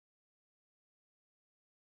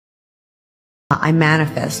I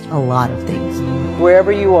manifest a lot of things.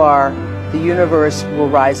 Wherever you are, the universe will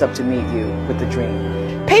rise up to meet you with the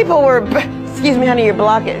dream. People were, excuse me, honey, you're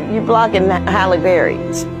blocking Halle Berry.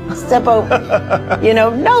 Step over. You know,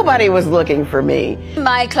 nobody was looking for me.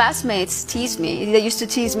 My classmates teased me. They used to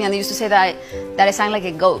tease me and they used to say that I sang like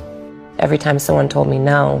a goat. Every time someone told me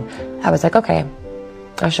no, I was like, okay,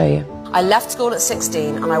 I'll show you. I left school at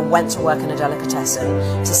 16 and I went to work in a delicatessen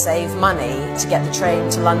to save money to get the train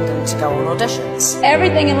to London to go on auditions.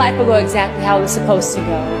 Everything in life will go exactly how it was supposed to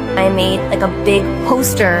go. I made like a big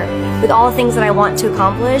poster with all the things that I want to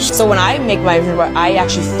accomplish. So when I make my vision board, I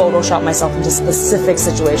actually Photoshop myself into specific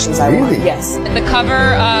situations I want. Yes. The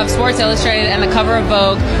cover of Sports Illustrated and the cover of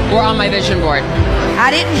Vogue were on my vision board.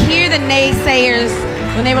 I didn't hear the naysayers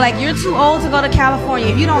when they were like, you're too old to go to California.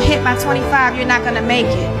 If you don't hit by 25, you're not going to make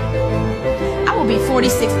it. I will be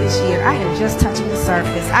 46 this year. I am just touching the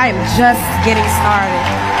surface. I am just getting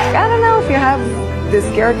started. I don't know if you have this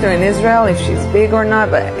character in Israel, if she's big or not,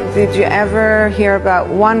 but did you ever hear about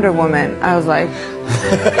Wonder Woman? I was like...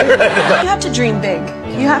 You have to dream big.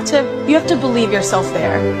 You have to believe yourself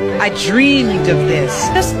there. I dreamed of this.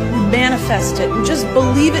 Just manifest it and just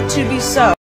believe it to be so.